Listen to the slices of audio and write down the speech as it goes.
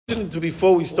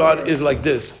before we start is like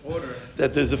this: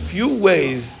 that there's a few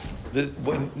ways.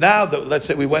 Now that, let's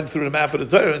say we went through the map of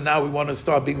the Torah, and now we want to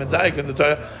start being medayik in the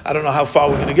Torah. I don't know how far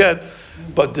we're going to get,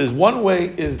 but there's one way.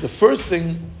 Is the first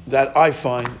thing that I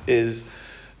find is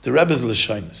the Rebbe's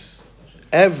Lashonos.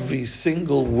 Every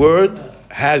single word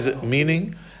has a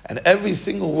meaning, and every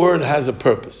single word has a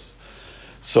purpose.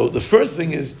 So the first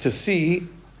thing is to see,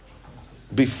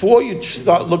 before you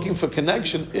start looking for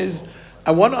connection, is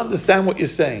I want to understand what you're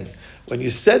saying. When you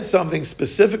said something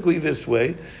specifically this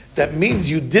way, that means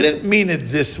you didn't mean it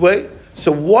this way.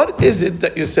 So what is it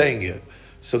that you're saying here?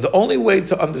 So the only way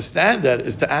to understand that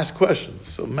is to ask questions.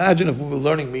 So imagine if we were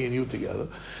learning, me and you together,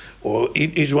 or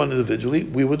each one individually,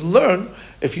 we would learn.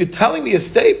 If you're telling me a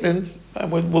statement,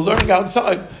 and we're learning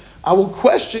outside, I will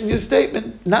question your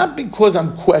statement, not because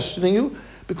I'm questioning you,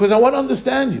 because I want to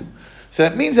understand you. So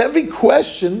that means every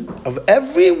question of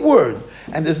every word,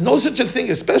 and there's no such a thing,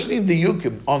 especially in the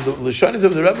Diyukim, on the Lashonos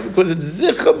of the Rebbe, because it's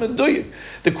zichah meduyik.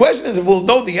 The question is if we'll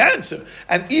know the answer.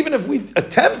 And even if we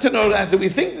attempt to know the answer, we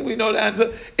think that we know the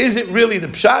answer, is it really the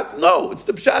pshat? No, it's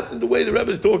the pshat in the way the Rebbe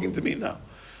is talking to me now.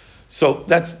 So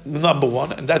that's number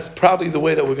one, and that's probably the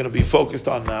way that we're going to be focused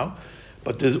on now.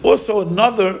 But there's also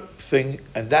another thing,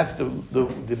 and that's the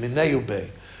Mineu Bey.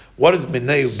 What does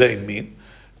Mineu Bey mean?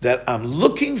 That I'm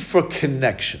looking for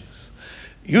connections.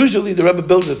 Usually the Rebbe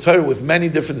builds a Torah with many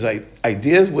different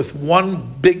ideas with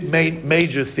one big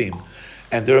major theme.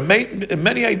 And there are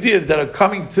many ideas that are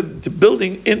coming to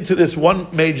building into this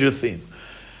one major theme.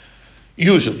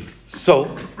 Usually. So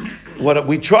what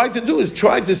we try to do is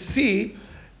try to see,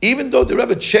 even though the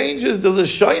Rebbe changes the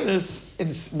Lashonos, and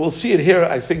we'll see it here,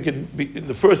 I think, in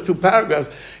the first two paragraphs,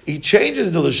 he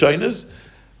changes the Lashonos,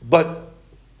 but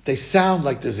they sound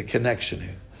like there's a connection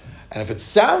here. And if it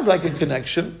sounds like a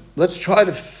connection, let's try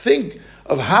to think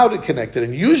of how to connect it.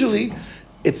 And usually,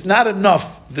 it's not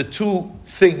enough, the two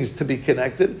things, to be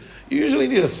connected. You usually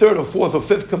need a third or fourth or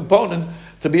fifth component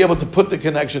to be able to put the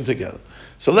connection together.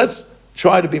 So let's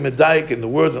try to be medayik in the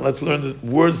words, and let's learn the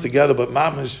words together, but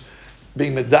mamish,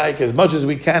 being medayik as much as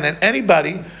we can. And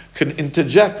anybody can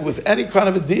interject with any kind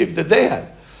of a diyuk that they have.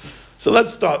 So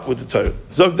let's start with the Torah.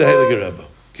 Zog the Heilige Rebbe.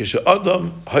 Kisha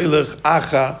Adam Heilig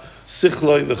Acha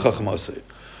Sichloi v'chachmasei.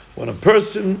 When a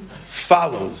person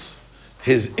follows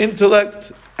his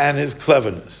intellect and his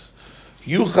cleverness,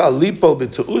 yuchal lipo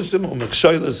b'teusim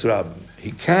u'mechshoyles rabim.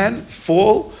 He can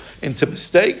fall into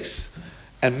mistakes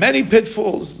and many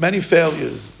pitfalls, many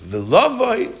failures.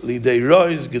 V'lavoi lidei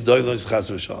rois gedolos chas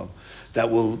v'shalom. That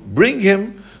will bring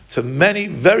him to many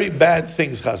very bad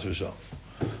things, chas v'shalom.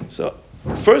 So,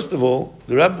 first of all,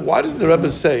 the Rebbe, why doesn't the Rebbe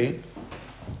say?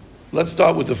 Let's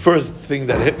start with the first thing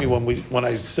that hit me when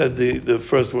I said the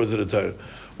first words of the Torah.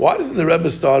 Why doesn't the Rebbe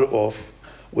start off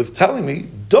with telling me,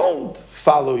 don't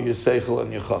follow your seichel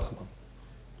and your chachma?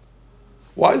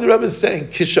 Why is the Rebbe saying,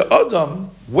 Kisha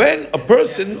Adam, when a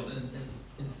person...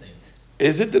 instinct.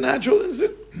 Is it the natural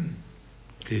instinct?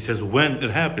 He says, when it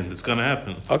happens, it's going to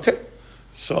happen. Okay.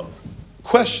 So,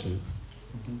 question.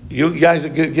 You guys are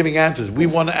giving answers. We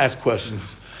want to ask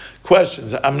questions.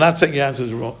 I'm not saying your answer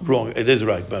is wrong. It is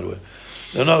right, by the way.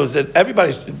 No, it's that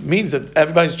it means that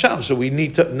everybody's challenged. So we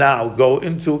need to now go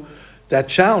into that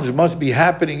challenge. It must be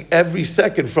happening every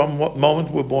second from what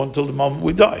moment we're born till the moment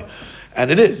we die.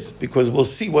 And it is, because we'll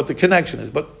see what the connection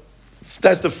is. But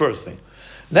that's the first thing.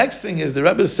 Next thing is, the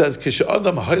Rebbe says, Kisha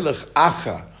Adam Hailech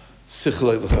Acha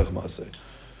Sichloi V'chachmasei.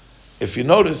 If you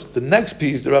notice, the next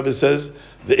piece, the Rebbe says,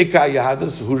 V'ika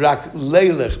Yahadas Hurak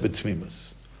Leilech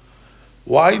B'tmimus.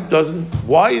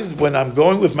 Why is when I'm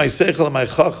going with my seichel and my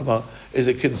chachma, is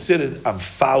it considered I'm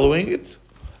following it,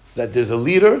 that there's a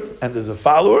leader and there's a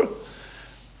follower?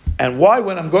 And why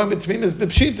when I'm going with tmimis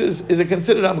b'pshitas, is it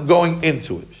considered I'm going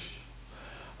into it?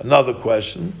 Another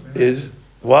question is,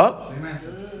 what?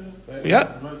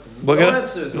 Yeah.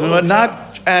 We're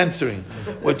not answering.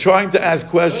 We're trying to ask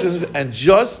questions and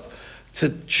just to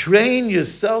train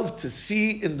yourself to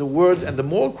see in the words, and the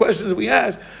more questions we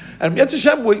ask, and Yet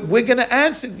Hashem, we're going to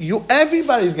answer you.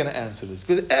 Everybody's going to answer this,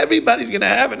 because everybody's going to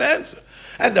have an answer,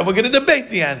 and then we're going to debate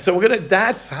the answer.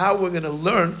 That's how we're going to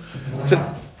learn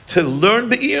to learn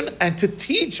be'iyun and to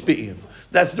teach be'iyun.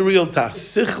 That's the real tach.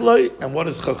 Sichloi, and what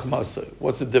is chachmasoi?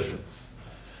 What's the difference?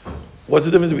 What's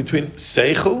the difference between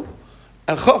seichel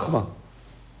and chachma?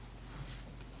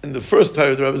 In the first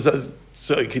Torah, the Rebbe says,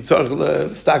 and the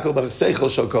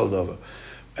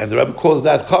Rebbe calls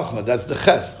that chachma. That's the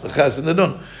ches and the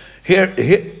nun. Here,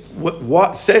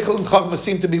 what seichel and chachma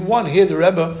seem to be one. Here, the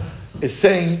Rebbe is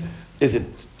saying, is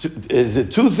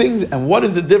it two things, and what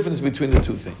is the difference between the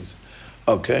two things?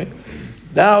 Okay.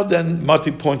 Now, then, Mati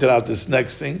pointed out this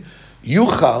next thing.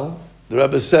 Yuchal The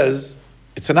Rebbe says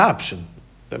it's an option.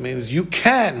 That means you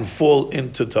can fall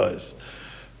into toys.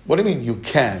 What do you mean you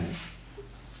can?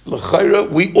 L'chayra,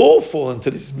 we all fall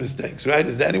into these mistakes, right?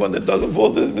 Is there anyone that doesn't fall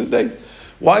into this mistake?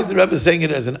 Why is the Rebbe saying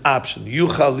it as an option?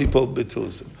 Yuchal lipol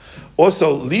b'tusim.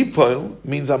 Also, lipol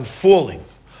means I'm falling.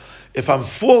 If I'm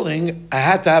falling, I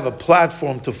had to have a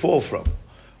platform to fall from.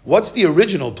 What's the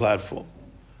original platform?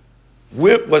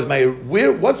 What's my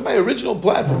original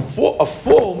platform? A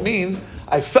fall means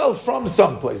I fell from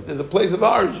someplace. There's a place of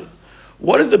origin.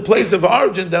 What is the place of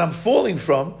origin that I'm falling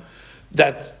from?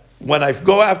 That when I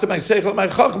go after my seichel, my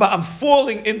chachma, I'm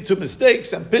falling into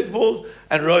mistakes and pitfalls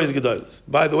and rois gedolos.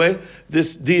 By the way,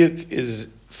 this diyuk is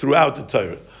throughout the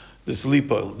Torah. This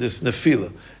lipol, this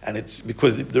nefila, and it's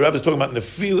because the Rebbe is talking about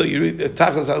nefila. You read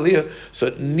tachas aliyah, so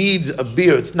it needs a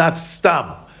beer. It's not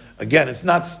stam. Again, it's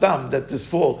not stam that this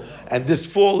fall, and this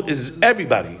fall is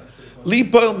everybody.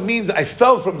 Lipol means I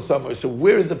fell from somewhere. So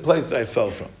where is the place that I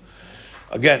fell from?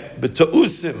 Again,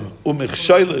 b'ta'usim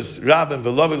u'mechshoylus rabim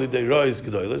v'loveli deirois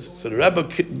gedolos. So the Rebbe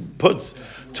puts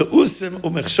ta'usim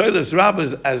u'mechshoylus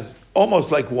rabim as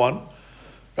almost like one,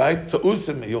 right?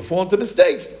 Ta'usim, you'll fall into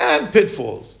mistakes and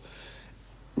pitfalls.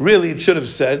 Really, it should have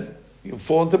said you'll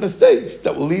fall into mistakes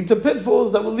that will lead to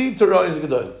pitfalls that will lead to rois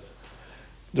gedolos.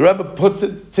 The Rebbe puts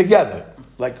it together,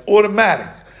 like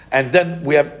automatic. And then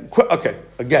we have, okay,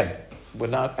 again, we're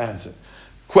not answering.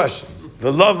 Questions.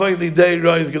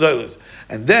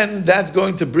 And then that's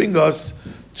going to bring us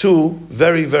to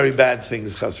very, very bad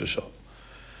things, chas v'shalom.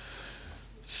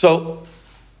 So,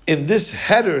 in this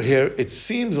header here, it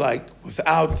seems like we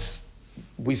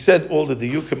said all the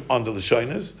Diyukim on the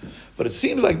Lashonis, but it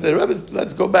seems like the Rebbe,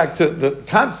 let's go back to the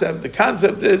concept. The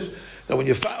concept is that when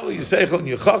you follow your seichel and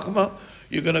your chachma,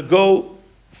 you're going to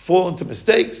fall into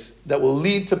mistakes that will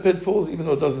lead to pitfalls, even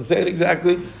though it doesn't say it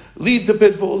exactly, lead to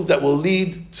pitfalls that will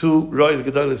lead to rois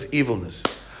gedolos, evilness.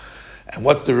 And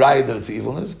what's the raya that it's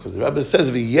evilness? Because the Rebbe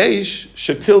says, v'yesh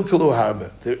shekil kalu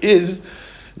harbe. There is,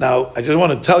 now I just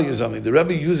want to tell you something, the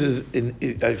Rebbe uses,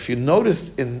 if you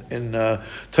noticed in Torah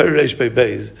Reish Pei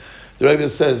Beis, the Rebbe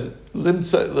says,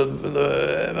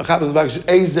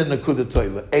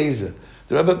 eze.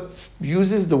 The Rebbe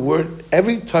uses the word,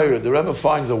 every Torah, the Rebbe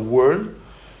finds a word,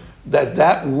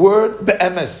 that word,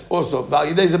 be'emes, also,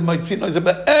 be'emes, and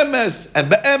be'emes, and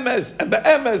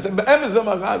be'emes, and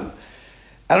be'emes.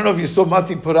 I don't know if you saw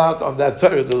Mati put out on that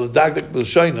Torah, the Ladagdik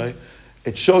B'Shoinoi,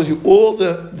 it shows you all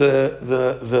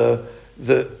the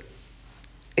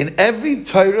in every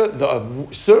Torah, there are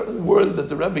certain words that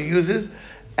the Rebbe uses,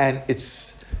 and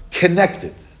it's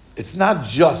connected. It's not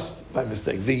just by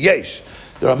mistake. V'yesh.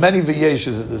 There are many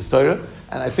v'yeshes in this Torah,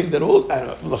 and I think that all the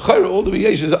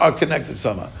v'yeshes are connected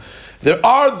somehow. There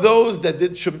are those that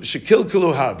did shekil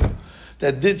kulu harba,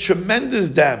 that did tremendous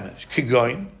damage.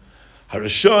 Kigoin,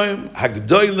 harashoim,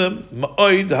 hagdoilim,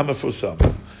 ma'oid, hamafusam.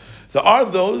 There are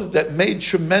those that made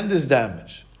tremendous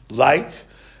damage, like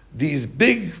these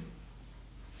big,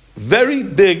 very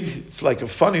big. It's like a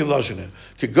funny lashon.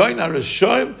 Kigoin,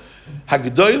 harashoim,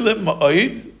 hagdoilim,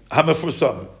 ma'oid,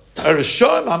 hamafusam.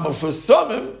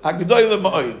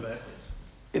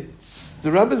 It's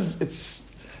the Rebbe's.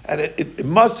 It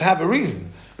must have a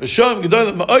reason. But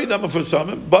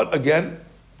again,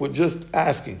 we're just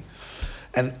asking.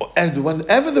 And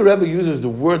whenever the Rebbe uses the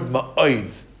word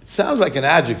ma'oid, it sounds like an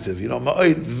adjective.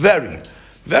 Ma'oid, very,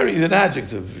 very is an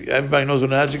adjective. Everybody knows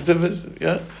what an adjective is,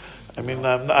 yeah. I mean,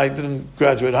 I didn't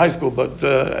graduate high school, but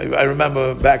I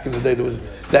remember back in the day there was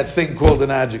that thing called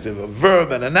an adjective, a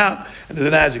verb and a noun, and there's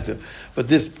an adjective. But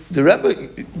the Rebbe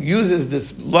uses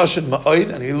this lashon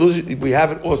ma'oid, and we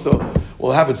have it also.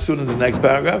 We'll have it soon in the next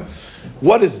paragraph.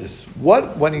 What is this?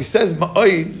 When he says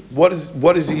ma'oid, what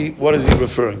is he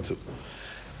referring to?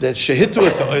 That shehitu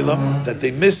es ha'olam, that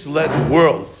they misled the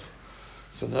world.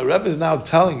 So the Rebbe is now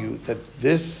telling you that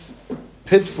this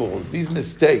pitfalls, these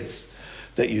mistakes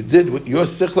that you did with your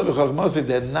sichla v'chachmasei,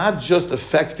 they're not just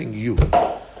affecting you.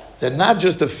 They're not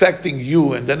just affecting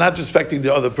you, and they're not just affecting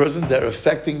the other person.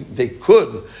 They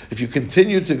could, if you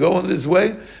continue to go in this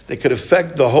way, they could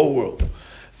affect the whole world.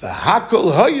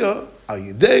 V'hakol haya al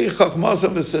yidei chachmasa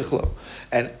v'sichla.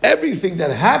 And everything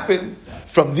that happened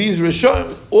from these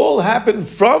Rishonim, all happened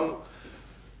from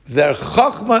their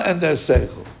chachma and their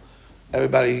seichel.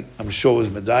 Everybody, I'm sure, was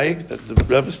medayik that the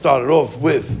Rebbe started off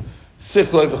with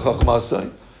Sichloi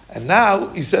v'chachmasai, and now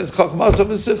he says chachmasai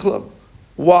v'sichla.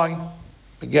 Why?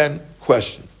 Again,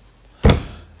 question.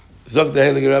 Zog the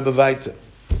Heilige Rebbe weiter.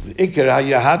 The Iker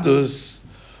ha'yahadus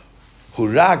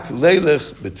hurak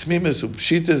leilech betmimis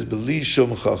upshitas b'li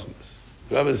shum chachmas.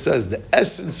 The Rebbe says the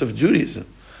essence of Judaism.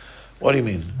 What do you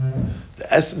mean?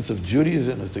 The essence of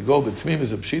Judaism is to go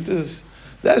betmimis upshitas,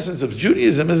 The essence of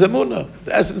Judaism is emunah.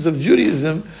 The essence of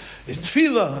Judaism is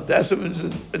tefillah.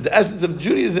 The essence of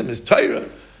Judaism is Torah.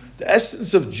 The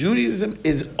essence of Judaism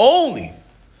is only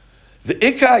the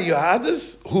ikar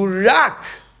yohadis hurak,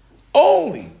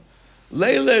 only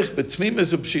leilech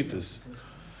betmimis upshitas.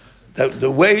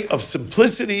 The way of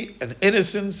simplicity and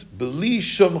innocence, beli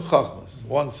shum chachmas.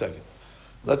 1 second.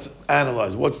 Let's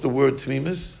analyze. What's the word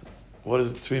tmimis? What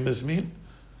does tmimis mean?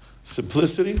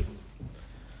 Simplicity.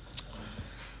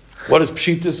 What does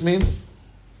pshitas mean?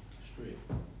 Straight.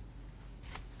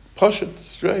 Pashut,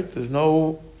 straight. There's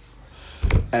no.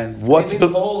 And what's it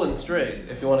means whole and straight?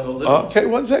 If you want to go literal. Okay,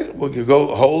 1 second. We could go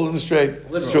whole and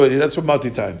straight. Literal. Straight. That's what multi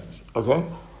time. Okay.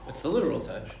 It's the literal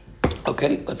touch.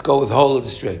 Okay, let's go with whole and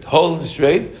straight. Whole and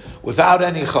straight without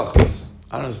any chachmas.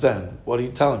 I don't understand. What are you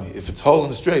telling me? If it's whole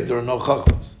and straight, there are no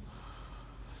chachmas.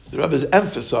 The Rebbe is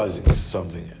emphasizing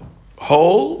something here.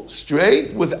 Whole,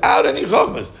 straight, without any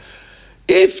chachmas.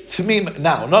 If Tmim,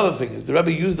 now another thing is the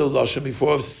Rebbe used the lashon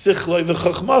before of sichloi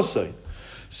v'chachmasoi.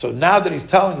 So now that he's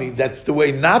telling me that's the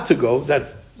way not to go, then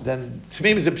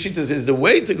Tmimis and Pshitas is the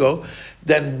way to go,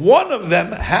 then one of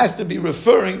them has to be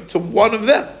referring to one of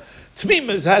them.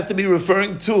 Tmimis has to be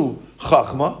referring to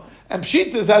Chachma, and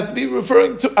Pshitas has to be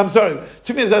referring to,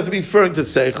 Tmimis has to be referring to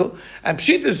Seichel, and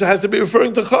Pshitas has to be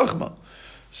referring to Chachma.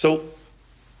 So,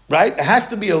 right, it has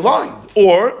to be aligned,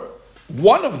 or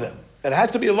one of them. It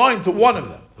has to be aligned to one of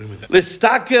them.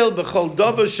 Listakel b'chol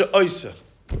davar she'oiser.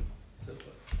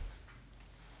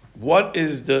 What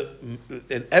is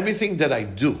in everything that I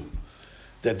do,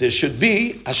 that there should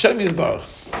be Hashem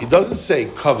Yisbarach. He doesn't say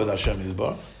covered Hashem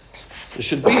Yisbarach. There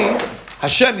should be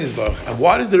Hashem Yisbarach. And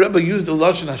why does the Rebbe use the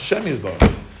lashon Hashem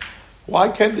Yisbarach? Why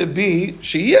can't there be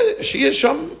Sheyeh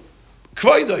Sham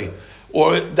Kvaydoi?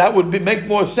 Or that would make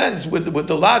more sense with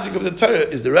the logic of the Torah.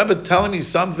 Is the Rebbe telling me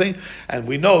something? And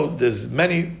we know there's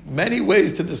many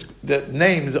ways to the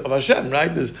names of Hashem,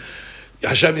 right? There's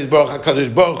Hashem Yisbarach,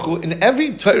 HaKadosh Baruch Hu. In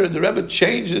every Torah, the Rebbe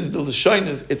changes the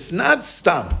Lashonos. It's not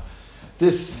stam.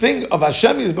 This thing of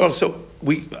Hashem Yisbarach. So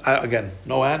again,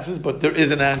 no answers, but there is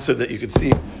an answer that you could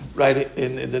see right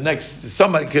in the next.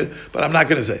 Somebody could, but I'm not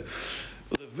going to say.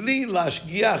 Levli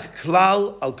lashgiach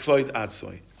klal al kvoid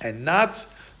atzvoi, and not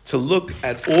to look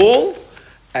at all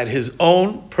at his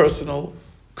own personal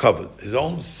covet, his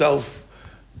own self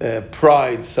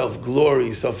pride, self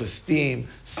glory, self esteem,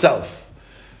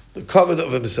 the covet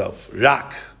of himself.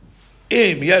 Rak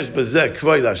im yesh bezeh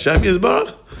kvoid Hashem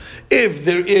Yisbarach. If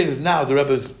there is now, the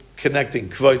Rebbe is connecting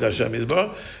kvoid Hashem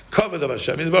Yisbarach, covet of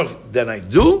Hashem Yisbarach, then I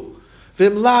do.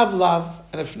 Vim lav,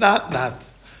 and if not.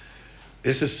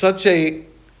 This is such a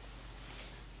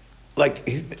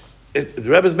the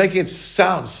Rebbe is making it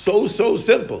sound so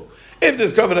simple. If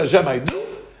there's covered Hashem, I do,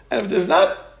 and if there's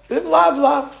not, then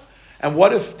lav. And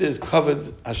what if there's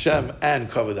covered Hashem and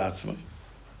covered Atzma?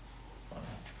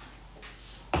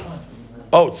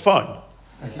 Oh, it's fine.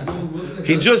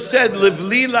 He just said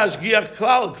livli lashgiach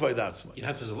klal kvoid Atzma. You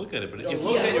have to look at it, but You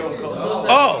look at your own covet.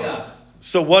 Oh,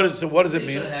 so what does it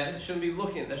mean? You shouldn't be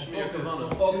looking. That should be your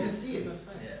kavanah. Focus.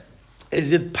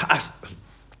 Is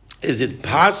it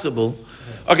possible?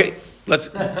 Okay, let's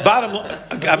bottom line.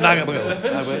 Okay, I'm not going to go.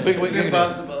 It's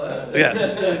impossible. Yeah.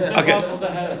 Okay.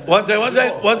 One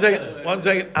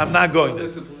second. I'm not going there.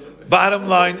 Bottom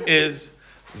line is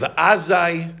the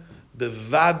azai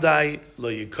bevadai lo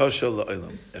yikosha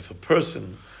la'olam. If a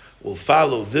person will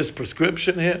follow this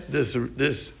prescription here,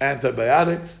 this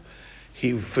antibiotics,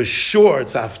 he for sure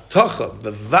it's avtocha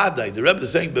bevadai. The Rebbe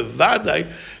is saying bevadai.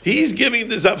 He's giving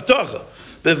this avtocha.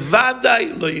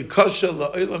 Bevadai lo yikosha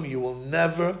la'olam. You will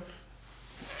never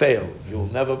fail.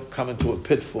 You'll never come into a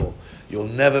pitfall. You'll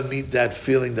never meet that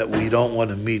feeling that we don't want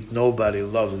to meet. Nobody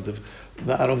loves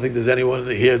I don't think there's anyone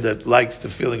here that likes the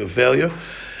feeling of failure,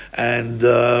 and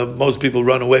most people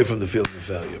run away from the feeling of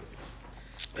failure.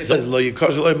 It says lo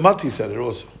yikosha la'olam. Mati said it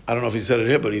also. I don't know if he said it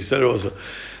here, but he said it also.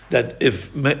 That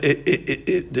if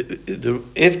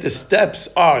the steps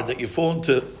are that you fall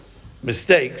into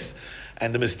mistakes,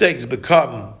 and the mistakes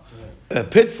become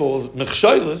pitfalls,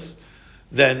 mechshoilus,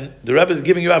 then the Rebbe is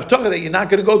giving you avtocha that you're not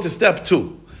going to go to step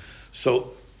 2.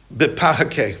 So,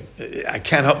 okay, I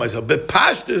can't help myself.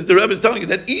 Bepashtas, the Rebbe is telling you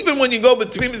that even when you go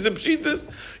between and pshitas,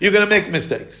 you're going to make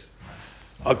mistakes.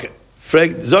 Okay.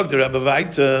 Zog the Rebbe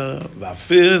weiter,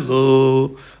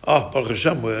 vafilu. Oh, Baruch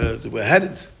Hashem, we're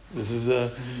headed. This is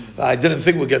I didn't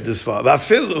think we'd get this far.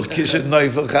 Vafilu kishet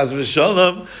noifel chas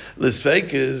v'shalom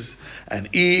l'sfeikis. And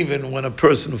even when a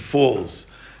person falls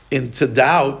into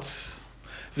doubts,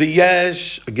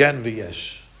 v'yesh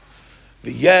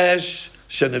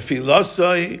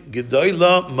Shenefilasai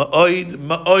gedoyla ma'oid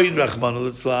rachmana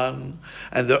litzlan,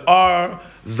 and there are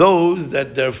those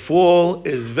that their fall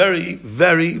is very,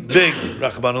 very big,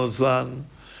 rachmana litzlan.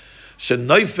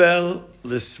 Shenoifel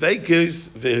l'sveikos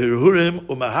v'hirhurim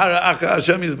u'mahara acha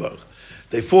Hashem yizbarach.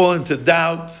 They fall into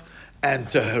doubt and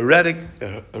to heretic.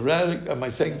 Am I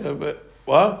saying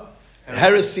what?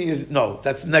 Heresy is no.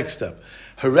 That's the next step.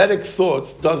 Heretic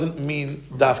thoughts doesn't mean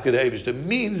dafka de'evish. It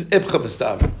means ibcha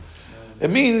b'stav. It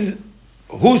means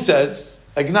who says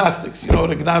agnostics. You know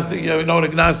what agnostic? You know what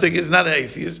agnostic is? Not an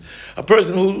atheist. A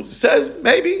person who says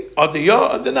maybe or the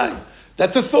or deny.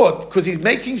 That's a thought because he's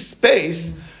making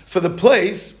space for the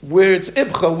place where it's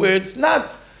ibcha, where it's not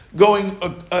going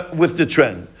with the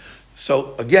trend.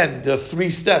 So again, there are three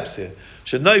steps here.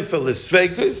 Shenoifel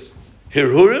l'sveikus,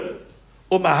 hirhurim,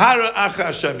 umahara acha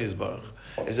Hashem yizbarach.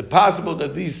 Is it possible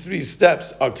that these three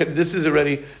steps are? This is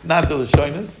already not the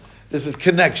lashonos. This is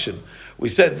connection. We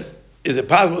said, is it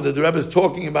possible that the Rebbe is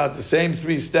talking about the same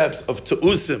three steps of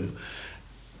Te'usim,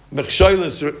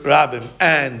 Mechshoilus Rabim,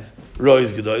 and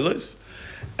Rois Gedolos?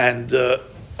 And,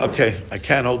 okay, I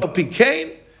can't hold up.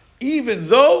 Even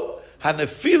though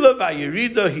Hanefila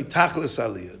Vayirida Hitachlis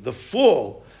Aliyah, the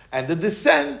fall and the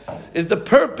descent is the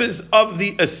purpose of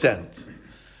the ascent.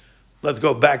 Let's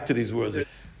go back to these words.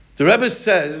 The Rebbe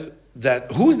says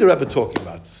that, who's the Rebbe talking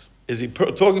about? Is he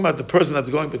talking about the person that's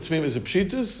going between his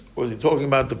pshitas, or is he talking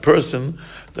about the person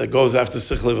that goes after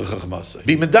sichle v'chachmasa?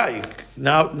 Be medayik.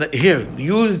 Now, here,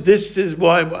 use this is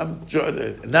why I'm trying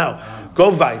to. Now,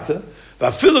 go weiter.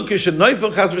 V'afilu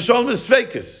kishenayfel chas v'sholem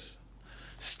esveikus.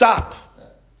 Stop.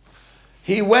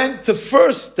 He went to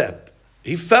first step.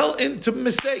 He fell into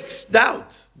mistakes.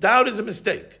 Doubt. Doubt is a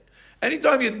mistake.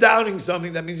 Anytime you're doubting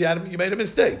something, that means you made a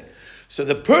mistake. So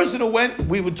the person who went,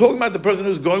 we were talking about the person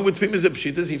who's going with Tfimis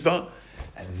Pshitas, he found,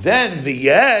 and then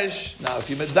V'yesh, now if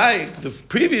you medayik, the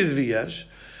previous V'yesh,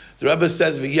 the Rebbe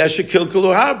says V'yesh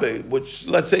kilkulu harbe, which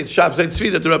let's say it's Shabzai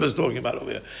Tzvi that the Rebbe is talking about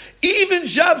over here. Even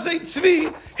Shabzai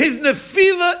Tzvi, his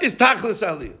nefila is Tachlis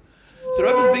Aliyah. So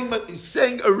the Rebbe is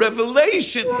saying a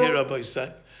revelation here, Rabbi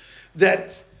Yisrael,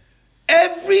 that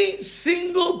every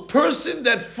single person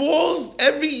that falls,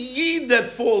 every yid that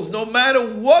falls, no matter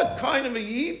what kind of a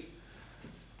yid,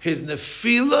 his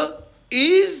nefila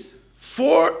is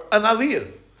for an aliyah.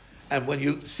 And when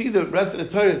you see the rest of the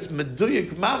Torah, it's meduyik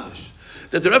mamish.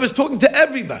 That the Rebbe is talking to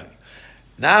everybody.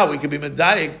 Now we can be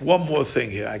medayik. One more thing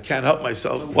here. I can't help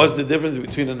myself. What's the difference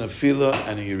between a nefila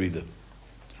and a yerida?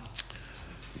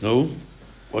 No?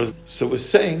 So we're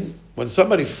saying, when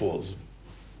somebody falls,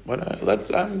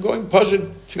 I'm going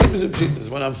pashut,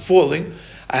 when I'm falling,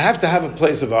 I have to have a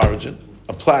place of origin,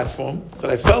 a platform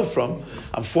that I fell from.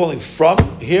 I'm falling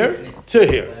from here to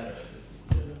here.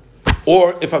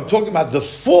 Or if I'm talking about the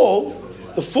fall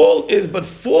is, but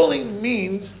falling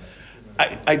means,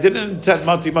 I didn't intend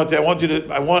Mati, I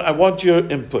want your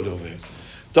input over here.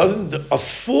 A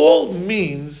fall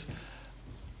means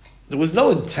there was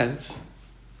no intent.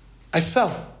 I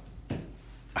fell.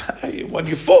 When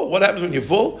you fall, what happens when you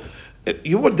fall?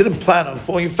 You didn't plan on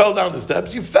falling. You fell down the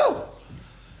steps. You fell.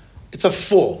 It's a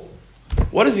fall.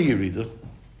 What is a yerida?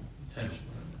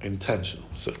 Intentional.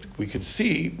 So we could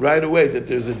see right away that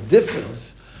there's a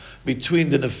difference between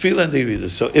the nefila and the yerida.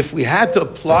 So if we had to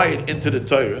apply it into the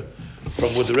Torah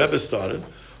from where the Rebbe started,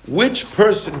 which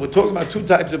person? We're talking about two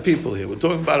types of people here. We're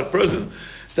talking about a person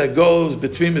that goes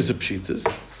between his pshitas.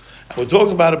 We're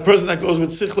talking about a person that goes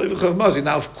with sichle v'chavmazi.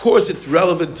 Now, of course, it's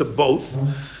relevant to both,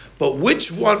 but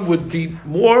which one would be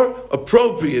more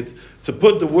appropriate to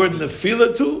put the word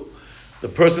nefila to? The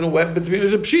person who went between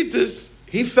his pshitas,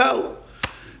 he fell.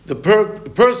 The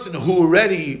person who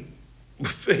already,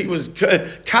 he was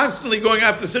constantly going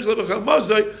after sichle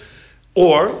v'chavmazi,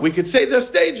 or we could say there are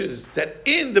stages, that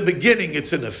in the beginning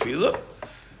it's a nefila,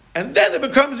 and then it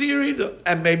becomes a yerida,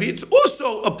 and maybe it's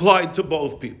also applied to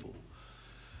both people.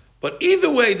 But either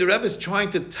way, the Rebbe is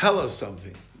trying to tell us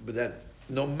something, but that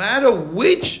no matter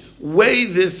which way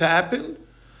this happened,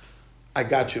 I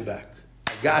got you back.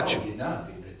 I got you.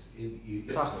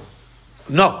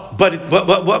 No, but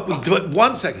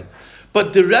one second.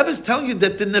 But the Rebbe is telling you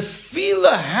that the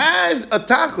nefila has a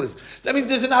tachlis. That means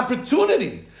there's an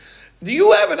opportunity. Do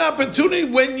you have an opportunity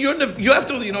when you have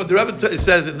to, the Rebbe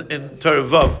says in Torah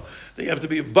Vav that you have to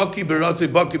be a baki b'ratzi,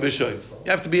 baki b'shoy.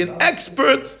 You have to be an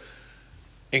expert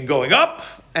in going up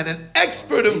and an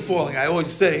expert in falling. I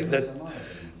always say that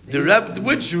the Rebbe,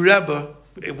 which Rebbe,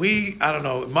 I don't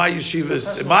know, in my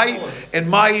yeshivas,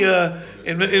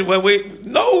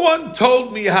 no one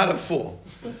told me how to fall.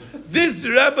 This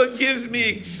Rebbe gives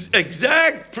me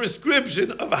exact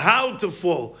prescription of how to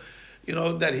fall.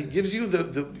 that he gives you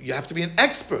you have to be an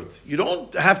expert. You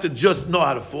don't have to just know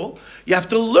how to fall. You have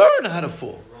to learn how to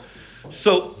fall.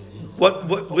 So what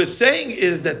we're saying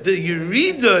is that the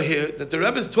Yerida here that the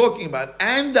Rebbe is talking about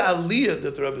and the Aliyah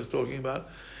that the Rebbe is talking about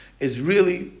is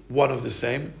really one of the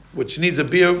same, which needs a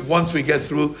beer once we get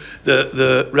through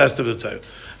the rest of the Torah.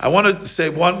 I wanted to say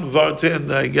one vart,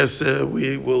 and I guess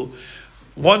we will.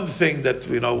 One thing that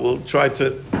we'll try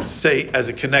to say as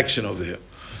a connection over here.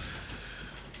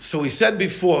 So we said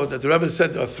before that the Rebbe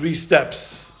said there are 3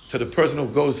 steps to the person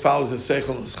who follows his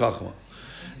seichel and his chachma.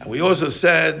 And we also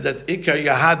said that ikar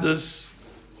yahadus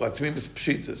latmimis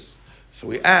pshitas. So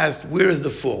we asked, where is the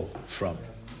fall from?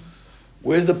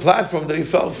 Where's the platform that he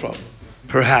fell from?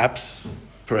 Perhaps,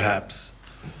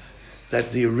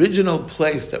 that the original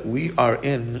place that we are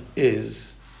in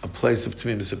is a place of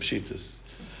tmimis pshitas.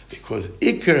 Because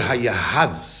ikar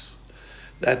hayahadus,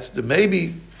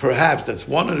 perhaps that's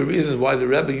one of the reasons why the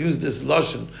Rebbe used this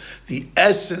lashon, the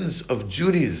essence of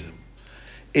Judaism.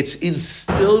 It's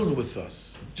instilled with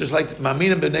us. Just like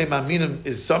Maminim B'nei Maminim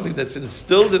is something that's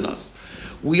instilled in us.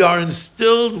 We are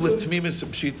instilled with Tmimis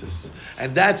and Pshitas.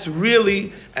 And that's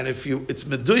really, it's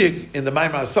Meduyik in the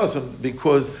Maimar Asasam,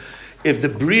 because if the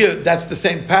Bria, that's the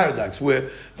same paradox, where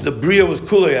the Bria was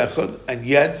Kulei Echad, and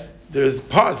yet there's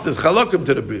Chalokim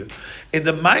to the Bria. In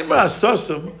the Maimar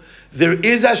Asasam, there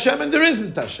is Hashem and there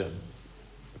isn't Hashem.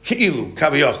 Ki'ilu,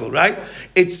 Kaviyachal, right?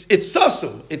 It's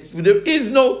Sasam. There is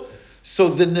no... So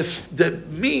that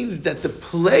means that the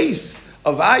place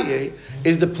of Aye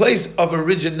is the place of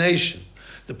origination.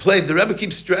 The Rebbe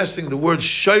keeps stressing the word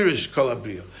Shayrish Kol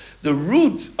HaBriya. The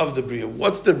root of the Bria.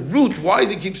 What's the root? Why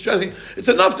does he keep stressing? It's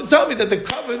enough to tell me that the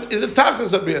covet is the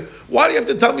Tachlis of Bria. Why do you have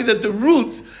to tell me that the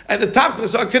root and the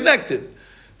Tachlis are connected?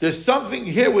 There's something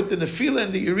here with the Nefila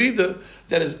and the Yerida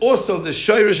that is also the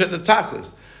Shayrish and the Tachlis.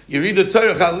 Yerida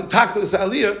Tzorech Tachlis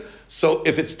Aliyah. So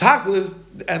if it's Tachlis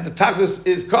and the Tachlis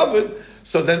is covered,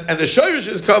 so then and the Shayrish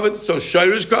is covered, so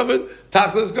Shayrish covered,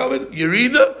 Tachlis covered,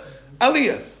 Yerida,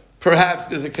 Aliyah. Perhaps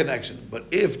there's a connection. But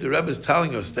if the Rebbe is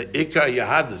telling us that Ikar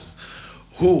Yahadis,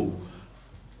 who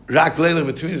Rak Leila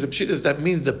between his Pshitas, that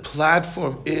means the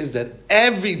platform is that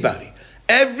everybody,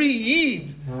 every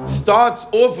Yid starts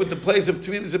off with the place of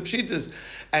Tmimis Pshitas,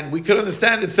 and we could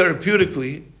understand it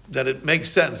therapeutically that it makes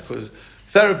sense because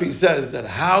therapy says that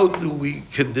how do we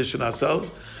condition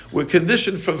ourselves? We're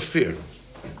conditioned from fear.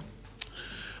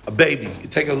 A baby, you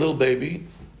take a little baby,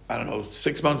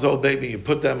 6 months old baby, you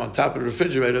put them on top of the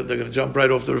refrigerator, they're going to jump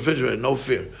right off the refrigerator, no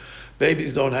fear.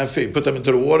 Babies don't have fear. Put them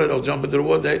into the water, they'll jump into the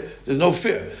water, there's no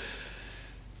fear.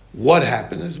 What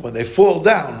happens when they fall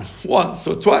down once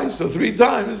or twice or 3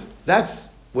 times? That's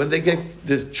when they get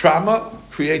this trauma,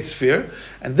 creates fear,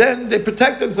 and then they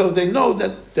protect themselves. They know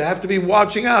that they have to be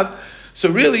watching out. So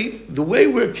really, the way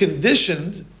we're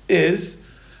conditioned is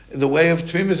in the way of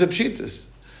Tmimis Pshitas.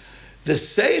 The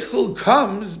seichel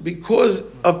comes because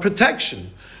of protection.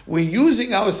 We're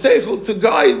using our seichel to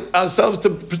guide ourselves,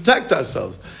 to protect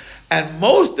ourselves. And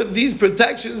most of these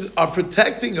protections are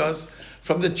protecting us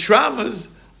from the traumas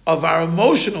of our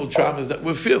emotional traumas that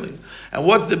we're feeling. And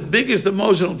what's the biggest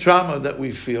emotional trauma that we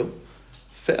feel?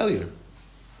 Failure.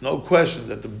 No question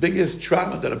that the biggest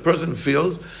trauma that a person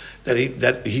feels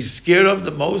that he's scared of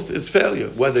the most is failure.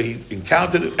 Whether he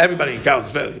encountered it, everybody encounters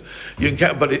failure.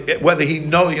 Whether he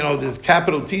there's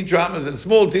capital T traumas and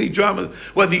small t traumas,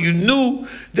 whether you knew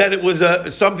that it was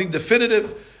something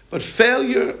definitive, but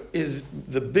failure is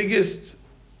the biggest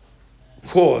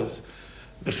cause.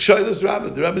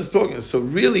 The Rebbe is talking. So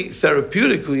really,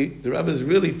 therapeutically, the Rebbe is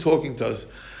really talking to us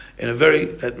in a very,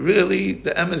 that really the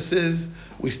emes is,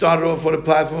 we started off with a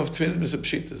platform of Tmimis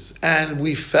Pshitas, and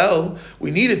we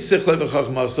needed Sichlei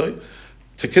v'Chachmasoi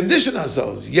to condition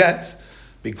ourselves. Yet,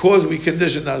 because we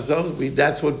conditioned ourselves,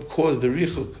 that's what caused the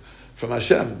Richuk from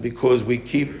Hashem, because we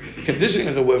keep conditioning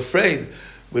ourselves, we're afraid.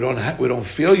 We don't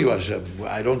feel you, Hashem.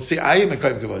 I don't see Aye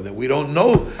Mekayim Kavod. We don't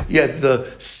know yet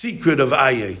the secret of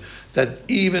Aye.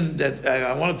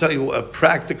 I want to tell you a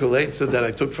practical answer that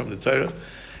I took from the Torah.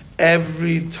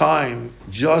 Every time,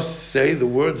 just say the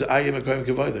words Aye Mekayim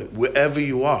Kavod wherever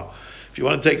you are. If you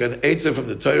want to take an answer from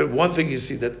the Torah, one thing you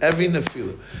see that every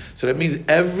nefila. So that means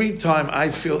every time I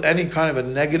feel any kind of a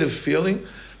negative feeling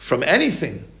from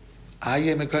anything, Aye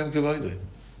Mekayim Kavod.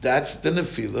 That's the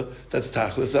nefila. That's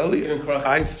tachlis aliyah.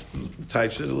 I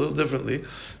touched it a little differently.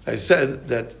 I said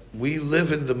that we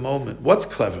live in the moment. What's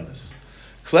cleverness?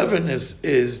 Cleverness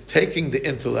is taking the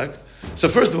intellect. So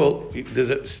first of all, there's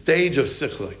a stage of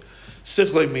sichlei.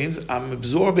 Sichlei means I'm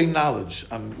absorbing knowledge.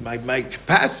 My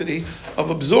capacity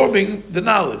of absorbing the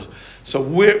knowledge. So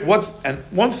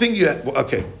one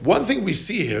thing we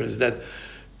see here is that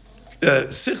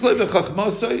Sichle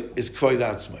v'chachmosai is kvoid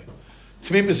atzmai.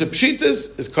 Tmimis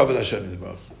v'pshitas is kavod Hashem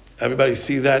Yisbarach. Everybody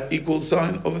see that equal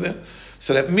sign over there?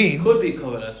 So that means Could be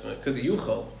covered because of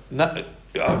yuchal.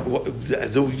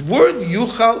 The word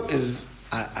yuchal is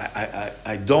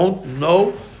I don't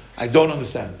know. I don't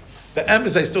understand. The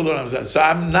emphasis I still don't understand. So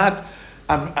I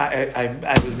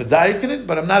was medayik in it,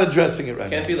 but I'm not addressing it right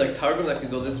now. Can't be like Targum that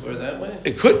could go this way or that way?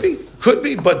 It could be,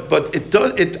 but it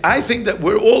does. I think that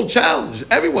we're all challenged.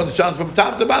 Everyone's challenged from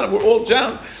top to bottom. We're all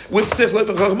challenged with sichle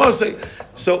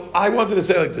v'chachmosei. So I wanted to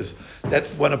say like this: that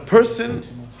when a person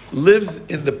lives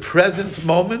in the present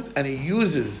moment and he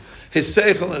uses his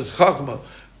seichel and his chachma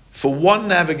for one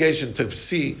navigation to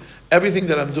see everything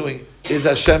that I'm doing, is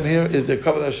Hashem here? Is there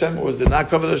kavod Hashem or is there not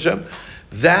kavod Hashem?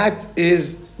 That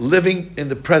is living in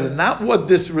the present, not what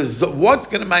this result. What's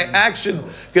going to my action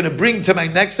going to bring to my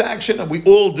next action, and we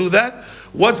all do that.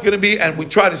 What's going to be, and we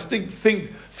try to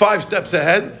think 5 steps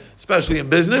ahead, especially in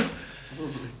business.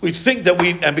 We think that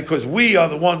and because we are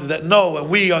the ones that know and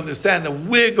we understand that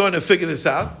we're going to figure this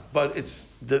out. But it's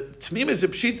the tmimis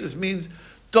pshitas means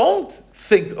don't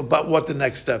think about what the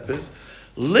next step is.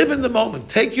 Live in the moment.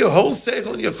 Take your whole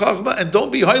seichel and your chachma and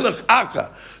don't be hoylech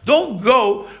acha. Don't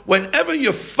go whenever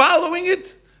you're following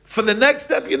it for the next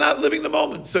step. You're not living the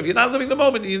moment. So if you're not living the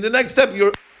moment, in the next step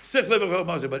you're sichle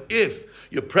v'chachmosei. But if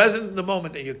you're present in the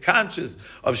moment and you're conscious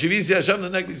of Shivisi Hashem the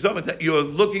next moment, that you're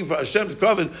looking for Hashem's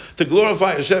kavod to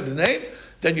glorify Hashem's name,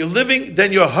 then you're living.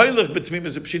 Then you're hoylech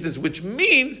b'tmimis pshitas, which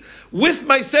means with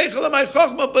my seichel and my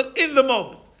chachma, but in the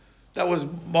moment. That was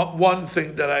one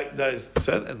thing that I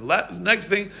said. And next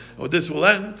thing, or this will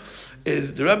end,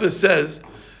 is the Rebbe says,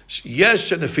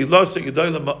 Yesh nefilosei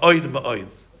gedola ma'od ma'od.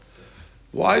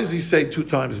 Why does he say 2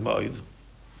 times ma'od?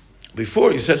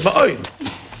 Before he said ma'od.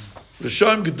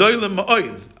 Rishon gedola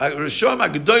ma'od. Rishon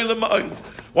gedola ma'od.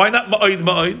 Why not ma'od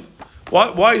ma'od?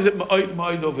 Why is it ma'od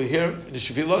ma'od over here? In the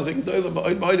nefilosei gedola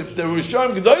ma'od ma'od. If there was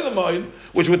Rishon gedola ma'od,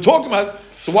 which we're talking about,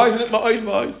 so why isn't it ma'od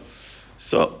ma'od?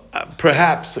 So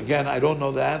perhaps, again, I don't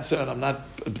know the answer, and I'm not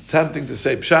attempting to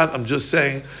say pshat. I'm just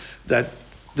saying that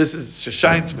this is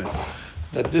sheshaintment,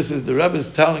 that this is the Rebbe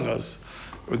is telling us.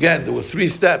 Again, there were 3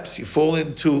 steps. You fall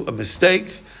into a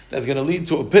mistake that's going to lead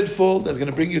to a pitfall that's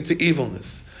going to bring you to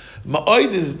evilness.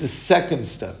 Ma'od is the 2nd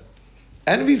step.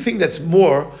 Everything that's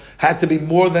more had to be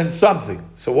more than something.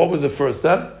 So what was the first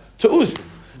step? To usim,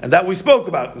 and that we spoke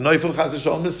about. Noifel chas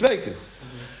v'shalom misveikis.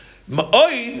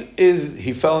 Ma'od is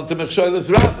he fell into Mechsholas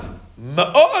Rabbah.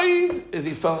 Ma'od is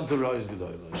he fell into Rosh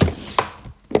Gedolah.